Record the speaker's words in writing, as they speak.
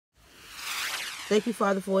Thank you,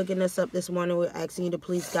 Father, for waking us up this morning. We're asking you to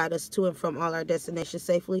please guide us to and from all our destinations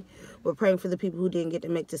safely. We're praying for the people who didn't get to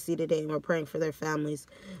make to see today, and we're praying for their families.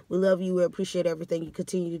 We love you. We appreciate everything you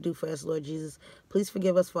continue to do for us, Lord Jesus. Please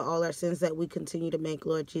forgive us for all our sins that we continue to make,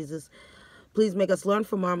 Lord Jesus. Please make us learn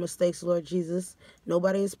from our mistakes, Lord Jesus.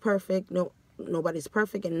 Nobody is perfect. Nobody's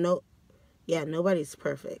perfect, and nobody's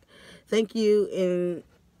perfect. Thank you, and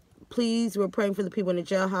please, we're praying for the people in the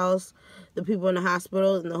jailhouse, the people in the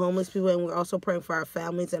hospital, and the homeless people, and we're also praying for our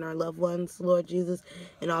families and our loved ones, Lord Jesus,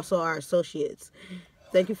 and also our associates.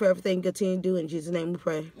 Thank you for everything you continue to do. In Jesus' name we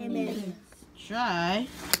pray. Amen. Dry.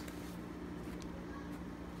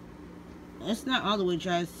 It's not all the way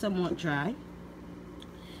dry. It's somewhat dry.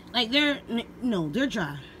 Like, they're dry.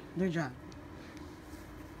 They're dry.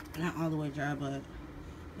 Not all the way dry, but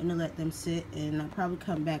I'm going to let them sit, and I'll probably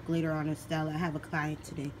come back later on and style. I have a client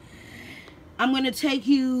today. I'm going to take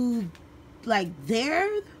you, like, there,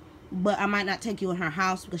 but I might not take you in her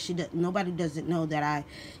house because nobody doesn't know that I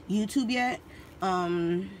YouTube yet.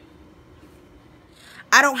 I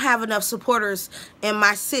don't have enough supporters in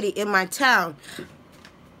my city, in my town.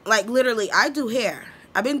 Like, literally, I do hair.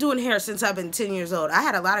 I've been doing hair since I've been 10 years old. I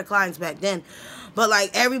had a lot of clients back then. But,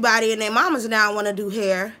 like, everybody and their mamas now want to do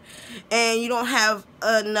hair. And you don't have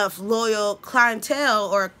enough loyal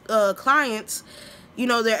clientele or clients. You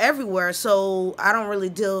know, they're everywhere. So, I don't really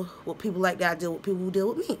deal with people like that. I deal with people who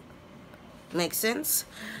deal with me. Makes sense?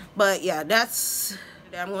 But, yeah,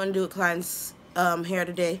 I'm going to do a client's hair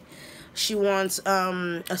today. She wants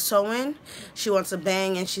a sew-in. She wants a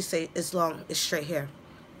bang. And she say it's long. It's straight hair.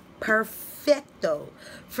 Perfecto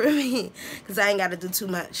for me, because I ain't got to do too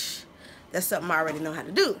much. That's something I already know how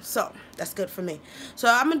to do, so that's good for me. So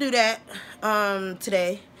I'm gonna do that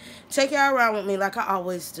today. Take y'all around with me like I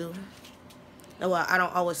always do. Well, I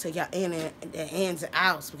don't always take y'all in the ins and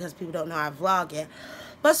outs because people don't know I vlog yet.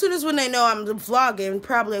 But as soon as when they know I'm vlogging,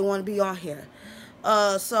 probably they want to be on here.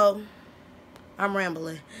 So I'm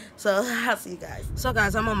rambling. So I'll see you guys. So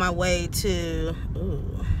guys, I'm on my way to.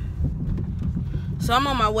 So I'm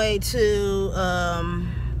on my way to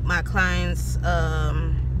my client's,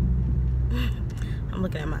 I'm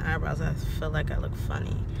looking at my eyebrows, I feel like I look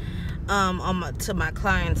funny, to my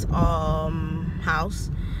client's house,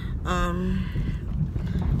 and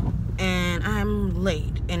I'm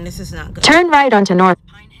late, and this is not good. Turn right onto North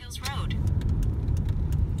Pine Hills Road.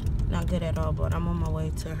 Not good at all, but I'm on my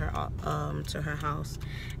way to her house,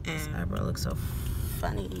 and my eyebrow looks so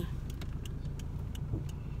funny.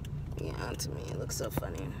 Yeah, to me, it looks so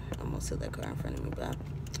funny. I almost hit that car in front of me, but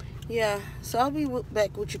yeah. So I'll be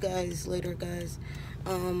back with you guys later, guys.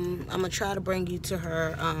 I'm gonna try to bring you to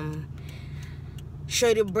her, show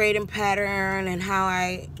you the braiding pattern and how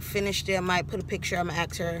I finished it. I might put a picture. I'm gonna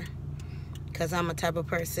ask her, because I'm a type of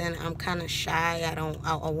person, I'm kind of shy. I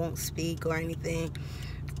won't speak or anything,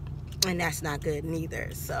 and that's not good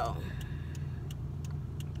neither. So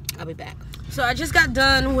I'll be back. So I just got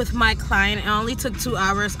done with my client. It only took 2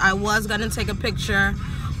 hours. I was gonna take a picture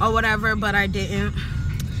or whatever, but I didn't,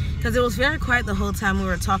 because it was very quiet the whole time we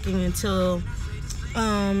were talking until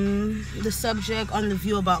the subject on The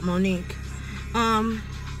View about Monique. But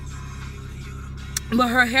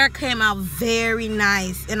her hair came out very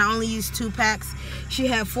nice, and I only used 2 packs. She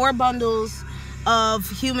had 4 bundles of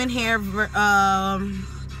human hair.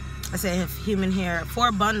 I said human hair,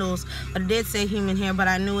 4 bundles, but it did say human hair, but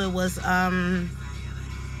I knew it was some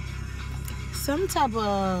type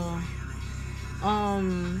of I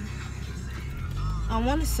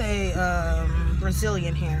want to say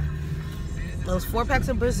Brazilian hair. Those 4 packs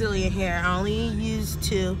of Brazilian hair. I only used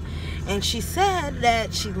 2, and she said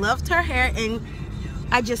that she loved her hair, and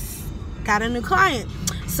I just got a new client,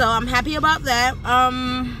 so I'm happy about that.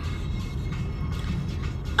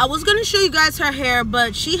 I was gonna show you guys her hair,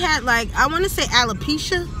 but she had, like, I want to say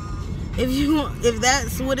alopecia, if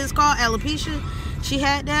that's what it's called, alopecia. She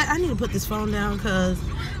had that. I need to put this phone down because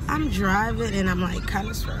I'm driving and I'm like kind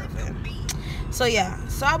of swerving. So yeah,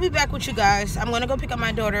 so I'll be back with you guys. I'm gonna go pick up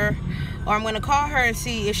my daughter, or I'm gonna call her and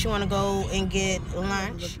see if she wanna go and get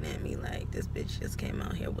lunch. Looking at me like this bitch just came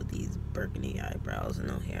out here with these burgundy eyebrows and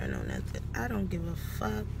no hair, no nothing. I don't give a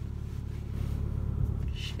fuck.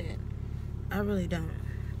 Shit, I really don't.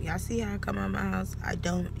 Y'all see how I come out my house? I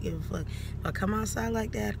don't give a fuck. If I come outside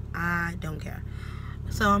like that, I don't care.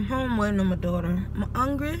 So I'm home waiting on my daughter. I'm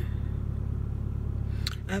hungry.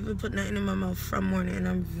 I haven't put nothing in my mouth from morning, and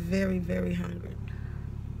I'm very, very hungry.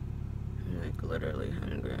 I'm like literally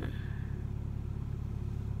hungry.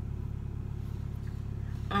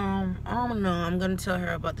 I don't know. I'm gonna tell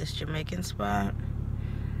her about this Jamaican spot.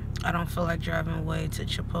 I don't feel like driving away to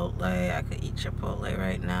Chipotle. I could eat Chipotle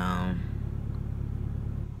right now.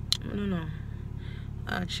 I don't know.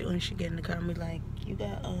 When she get in the car and be like, you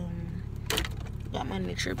got money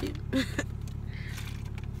to tribute.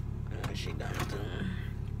 She done too.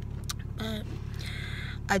 But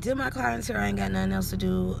I did my clients here. I ain't got nothing else to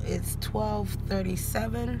do. It's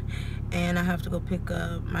 12:37 and I have to go pick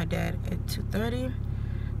up my dad at 2:30.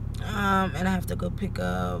 And I have to go pick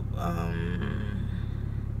up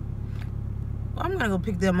I'm gonna go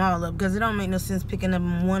pick them all up because it don't make no sense picking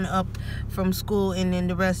them one up from school and then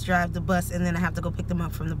the rest drive the bus and then I have to go pick them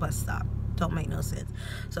up from the bus stop. Don't make no sense.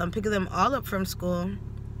 So I'm picking them all up from school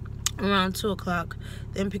around 2 o'clock,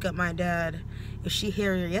 then pick up my dad. If she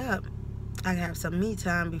hurry up, I can have some me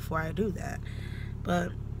time before I do that.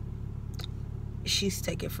 But she's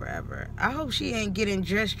taking forever. I hope she ain't getting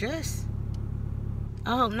dressed.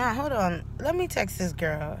 I hope not. Hold on. Let me text this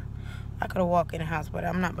girl. I could have walked in the house, but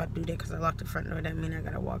I'm not about to do that because I locked the front door. That means I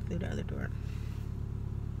got to walk through the other door.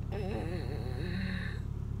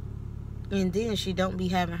 And then she don't be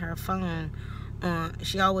having her phone on.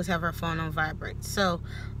 She always have her phone on vibrate. So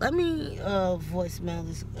let me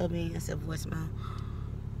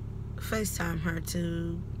FaceTime her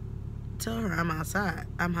to tell her I'm outside.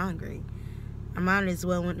 I'm hungry. I might as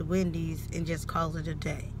well went to Wendy's and just call it a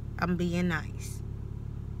day. I'm being nice.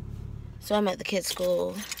 So I'm at the kids'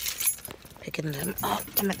 school picking them up.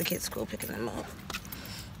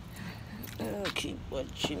 Keep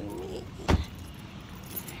watching me.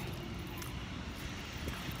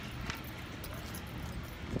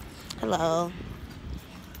 Hello.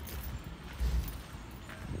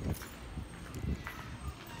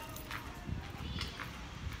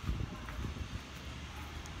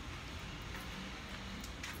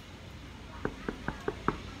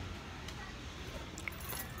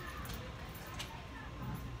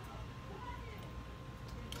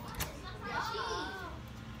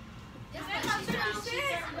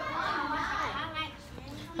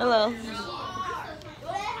 Hello.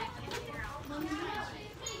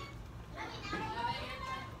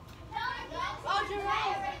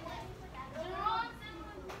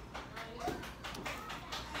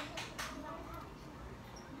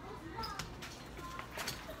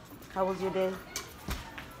 How was your day?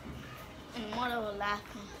 And mother was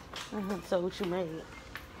laughing. So what you made?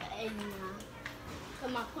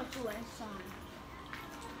 Cause my punctuation song.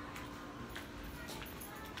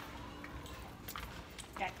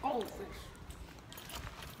 That goldfish.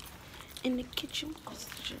 In the kitchen.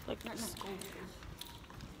 Like Not this. goldfish.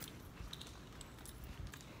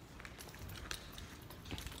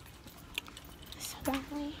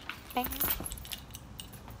 Sorry. Bad.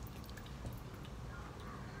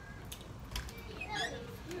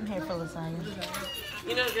 I'm here for lasagna.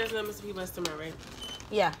 You know there's no Mr. P. Bus tomorrow, right?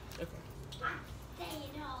 Yeah. Okay.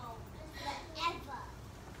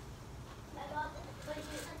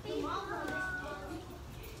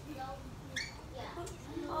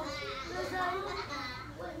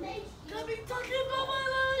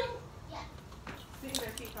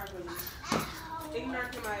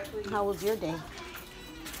 How was your day?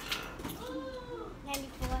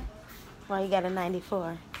 94. Why you got a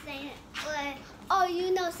 94? Oh,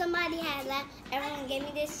 you know, somebody had left. Everyone gave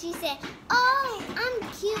me this. She said, "Oh, I'm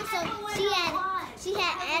cute." So she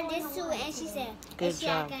had added this to it, and she said, Good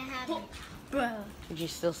job. I can have it. Bro, Did you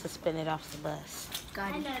still suspended off the bus?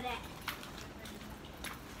 I know that.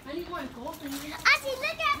 I need more goldfish. Auntie, look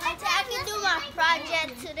at my I can do my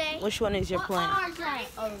project today. Which one is your plan?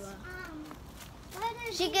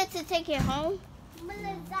 She gets to take it home.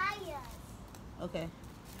 Okay.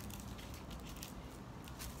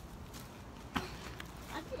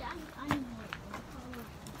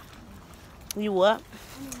 You what?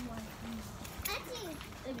 Auntie,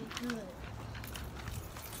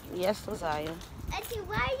 Yes, Lasagna. Auntie,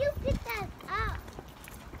 why you pick that up?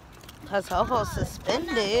 Because Ho-Ho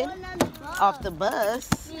suspended off the bus.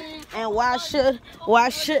 And why should I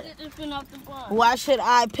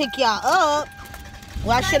pick y'all up?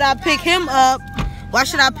 Why should I pick him up? Why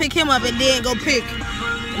should I pick him up and then go pick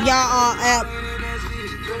y'all at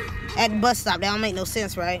the bus stop? That don't make no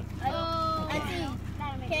sense, right? Hold on.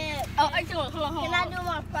 Can I do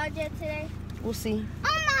my project today? We'll see.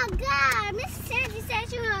 Oh my God, Miss Sandy said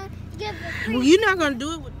she gonna give the free. Well, you're not gonna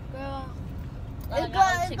do it with. Girl,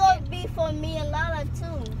 it's gonna be for me and Lala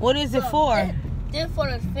too. What is it for? This for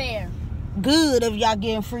the fair. Good if y'all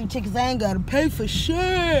getting free tickets. I ain't gotta pay for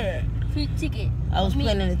shit. Free ticket. I was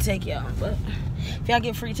planning to take y'all, but if y'all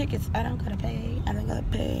get free tickets, I don't gotta pay. I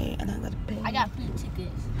got free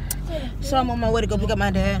tickets. So I'm on my way to go pick up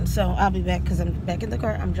my dad. So I'll be back because I'm back in the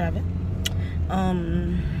car. I'm driving.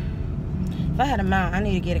 If I had a mount, I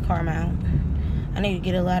need to get a car mount. I need to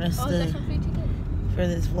get a lot of stuff for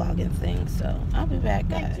this vlogging thing. So I'll be back,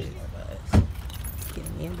 guys.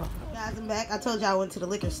 Give me a ball. Guys, I'm back. I told y'all I went to the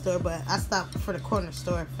liquor store, but I stopped for the corner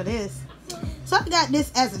store for this. So I got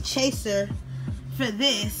this as a chaser for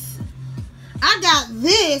this. I got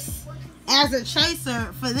this as a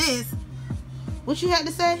chaser for this. What you had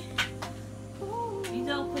to say? You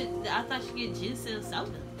don't put. I thought you get juice and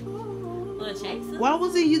soda. Little chaser. Why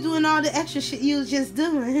wasn't you doing all the extra shit you was just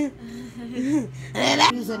doing?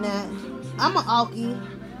 Using that. I'm an alky.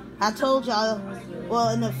 I told y'all. Well,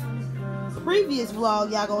 in the previous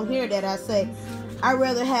vlog, y'all gonna hear that I say I'd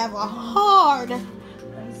rather have a hard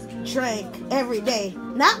drink every day,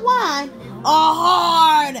 not wine. A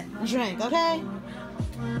hard drink, okay?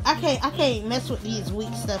 I can't mess with these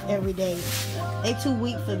weak stuff every day. They too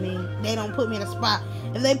weak for me. They don't put me in a spot.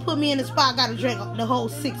 If they put me in a spot, I gotta drink the whole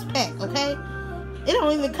 6-pack, okay? It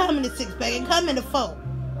don't even come in the 6-pack. It come in the 4.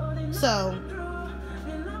 So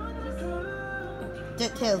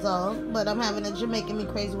that tells all. But I'm having a Jamaican me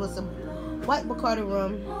crazy with some white Bacardi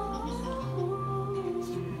rum.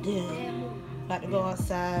 Damn. About to go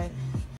outside.